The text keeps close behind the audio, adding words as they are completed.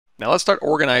Now let's start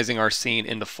organizing our scene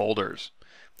into folders.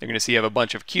 You're going to see you have a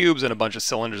bunch of cubes and a bunch of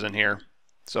cylinders in here.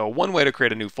 So one way to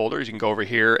create a new folder is you can go over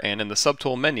here and in the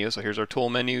subtool menu, so here's our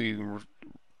tool menu, you can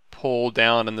pull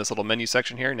down in this little menu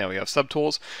section here. Now we have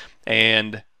subtools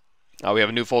and we have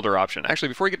a new folder option. Actually,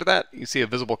 before we get to that, you see a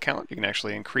visible count. You can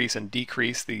actually increase and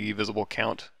decrease the visible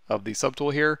count of the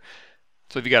subtool here.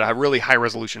 So if you got a really high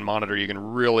resolution monitor, you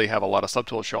can really have a lot of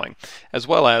subtools showing. As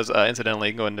well as, incidentally,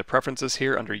 you can go into preferences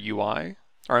here under UI.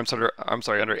 Or I'm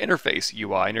sorry, under interface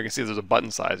UI, and you're going to see there's a button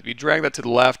size. If you drag that to the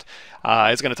left,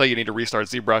 it's going to tell you need to restart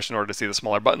ZBrush in order to see the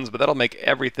smaller buttons, but that'll make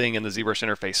everything in the ZBrush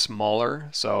interface smaller.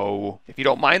 So if you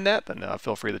don't mind that, then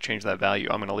feel free to change that value.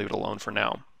 I'm going to leave it alone for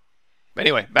now. But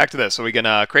anyway, back to this. So we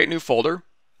can create a new folder,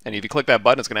 and if you click that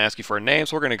button, it's going to ask you for a name.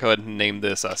 So we're going to go ahead and name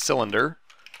this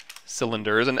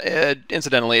cylinders. And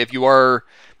incidentally, if you are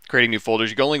creating new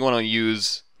folders, you only want to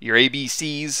use your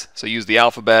ABCs, so use the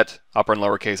alphabet. Upper and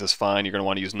lowercase is fine. You're going to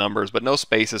want to use numbers, but no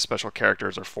spaces, special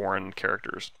characters, or foreign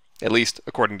characters, at least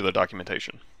according to the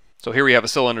documentation. So here we have a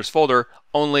cylinders folder,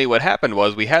 only what happened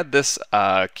was we had this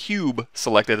cube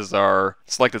selected as our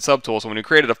selected subtool, so when we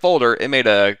created a folder, it made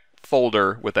a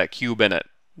folder with that cube in it.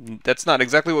 That's not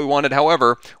exactly what we wanted,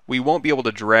 however, we won't be able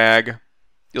to drag.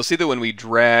 You'll see that when we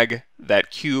drag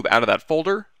that cube out of that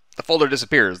folder, the folder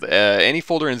disappears. Any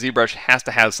folder in ZBrush has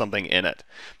to have something in it.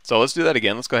 So let's do that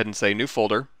again. Let's go ahead and say new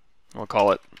folder. We'll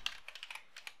call it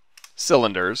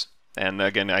cylinders. And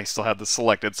again, I still have this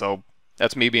selected, so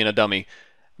that's me being a dummy.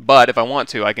 But if I want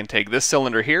to, I can take this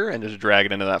cylinder here and just drag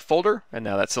it into that folder. And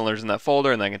now that cylinder's in that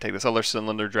folder, and then I can take this other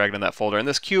cylinder, drag it in that folder. And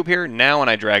this cube here, now when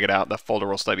I drag it out, the folder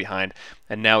will stay behind.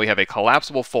 And now we have a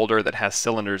collapsible folder that has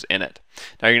cylinders in it.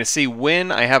 Now you're going to see when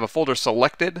I have a folder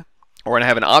selected, or when I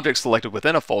have an object selected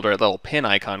within a folder, a little pin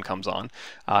icon comes on.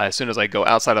 As soon as I go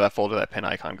outside of that folder, that pin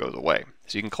icon goes away.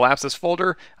 So you can collapse this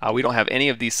folder. We don't have any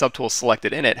of these subtools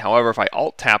selected in it. However, if I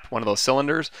Alt-tap one of those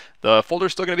cylinders, the folder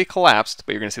is still going to be collapsed,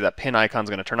 but you're going to see that pin icon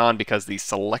is going to turn on because the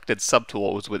selected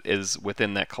subtool is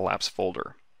within that collapsed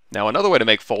folder. Now another way to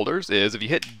make folders is if you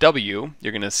hit W,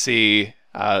 you're going to see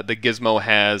the Gizmo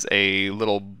has a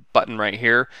little button right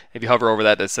here. If you hover over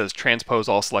that, that says transpose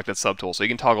all selected subtools. So you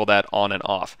can toggle that on and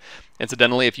off.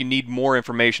 Incidentally, if you need more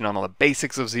information on all the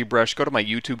basics of ZBrush, go to my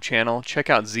YouTube channel. Check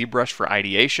out ZBrush for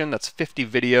Ideation. That's 50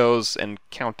 videos and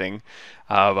counting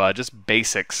of just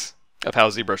basics of how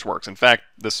ZBrush works. In fact,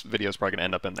 this video is probably going to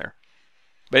end up in there.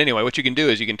 But anyway, what you can do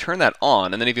is you can turn that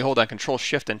on, and then if you hold down Control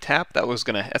Shift and tap, that's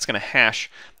gonna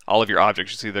hash all of your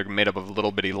objects. You see they're made up of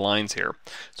little bitty lines here.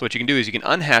 So what you can do is you can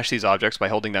unhash these objects by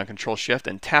holding down Control Shift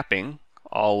and tapping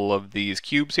all of these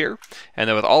cubes here. And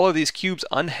then with all of these cubes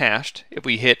unhashed, if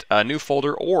we hit a new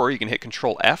folder, or you can hit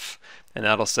Control F, and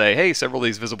that'll say, hey, several of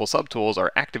these visible subtools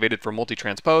are activated for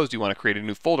multi-transpose. Do you want to create a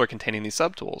new folder containing these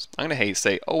subtools? I'm gonna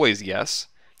say always yes.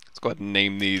 Let's go ahead and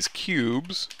name these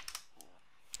cubes.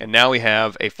 And now we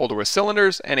have a folder with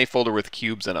cylinders and a folder with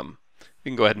cubes in them. We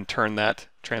can go ahead and turn that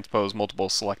transpose multiple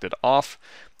selected off.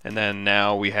 And then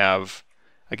now we have,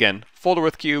 again, folder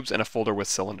with cubes and a folder with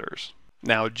cylinders.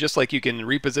 Now, just like you can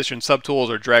reposition subtools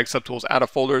or drag subtools out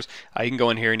of folders, you can go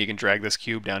in here and you can drag this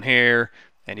cube down here,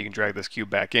 and you can drag this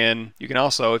cube back in. You can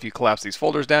also, if you collapse these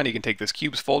folders down, you can take this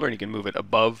cubes folder and you can move it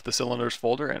above the cylinders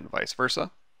folder and vice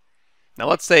versa. Now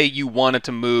let's say you wanted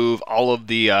to move all of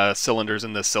the cylinders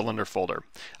in this cylinder folder.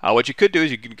 What you could do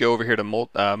is you could go over here to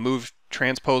move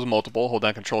transpose multiple, hold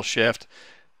down Control Shift,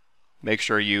 make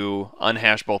sure you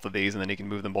unhash both of these, and then you can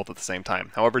move them both at the same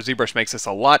time. However, ZBrush makes this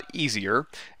a lot easier.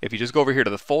 If you just go over here to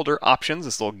the folder options,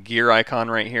 this little gear icon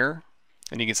right here,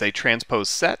 and you can say transpose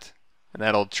set, and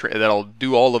that'll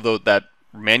do all of that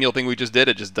manual thing we just did.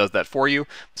 It just does that for you.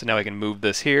 So now we can move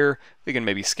this here. We can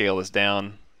maybe scale this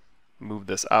down, move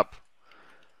this up,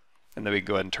 and then we can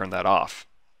go ahead and turn that off.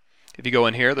 If you go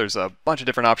in here, there's a bunch of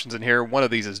different options in here. One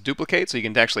of these is duplicate, so you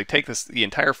can actually take the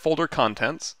entire folder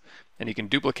contents and you can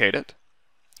duplicate it.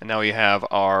 And now we have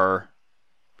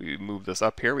we move this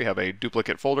up here, we have a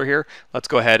duplicate folder here. Let's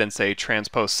go ahead and say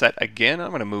transpose set again. I'm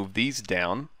going to move these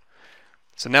down.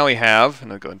 So now we have,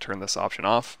 and I'll go ahead and turn this option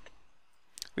off.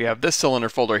 We have this cylinder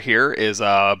folder here is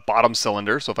a bottom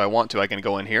cylinder, so if I want to, I can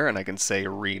go in here and I can say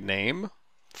rename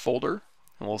folder,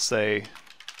 and we'll say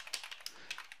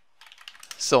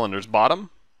cylinders bottom.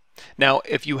 Now,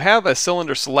 if you have a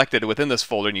cylinder selected within this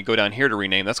folder and you go down here to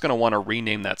rename, that's going to want to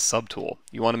rename that subtool.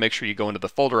 You want to make sure you go into the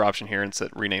folder option here and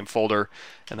set rename folder,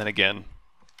 and then again,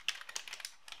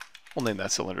 we'll name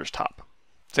that cylinder's top.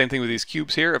 Same thing with these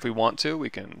cubes here. If we want to,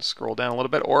 we can scroll down a little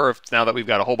bit, or if now that we've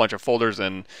got a whole bunch of folders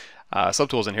and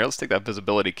subtools in here, let's take that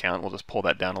visibility count. We'll just pull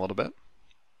that down a little bit.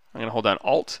 I'm going to hold down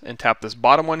Alt and tap this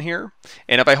bottom one here,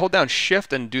 and if I hold down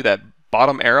Shift and do that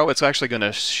bottom arrow, it's actually going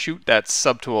to shoot that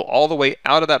subtool all the way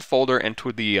out of that folder and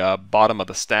to the bottom of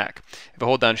the stack. If I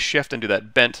hold down Shift and do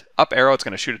that bent up arrow, it's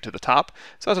going to shoot it to the top.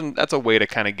 So that's a way to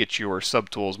kind of get your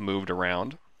subtools moved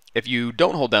around. If you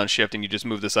don't hold down Shift and you just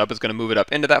move this up, it's going to move it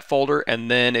up into that folder,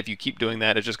 and then if you keep doing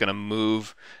that, it's just going to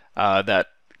move that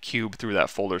cube through that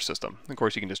folder system. Of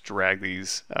course, you can just drag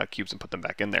these cubes and put them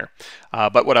back in there.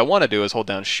 But what I want to do is hold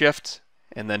down Shift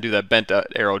and then do that bent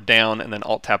arrow down, and then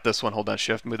Alt tap this one, hold down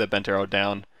Shift, move that bent arrow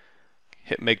down,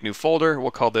 hit Make New Folder.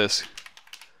 We'll call this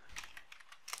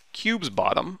Cubes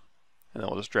Bottom, and then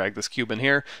we'll just drag this cube in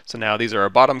here. So now these are our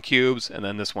bottom cubes, and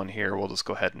then this one here, we'll just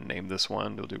go ahead and name this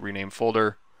one. We'll do Rename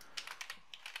Folder.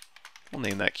 We'll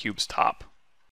name that Cube's Top.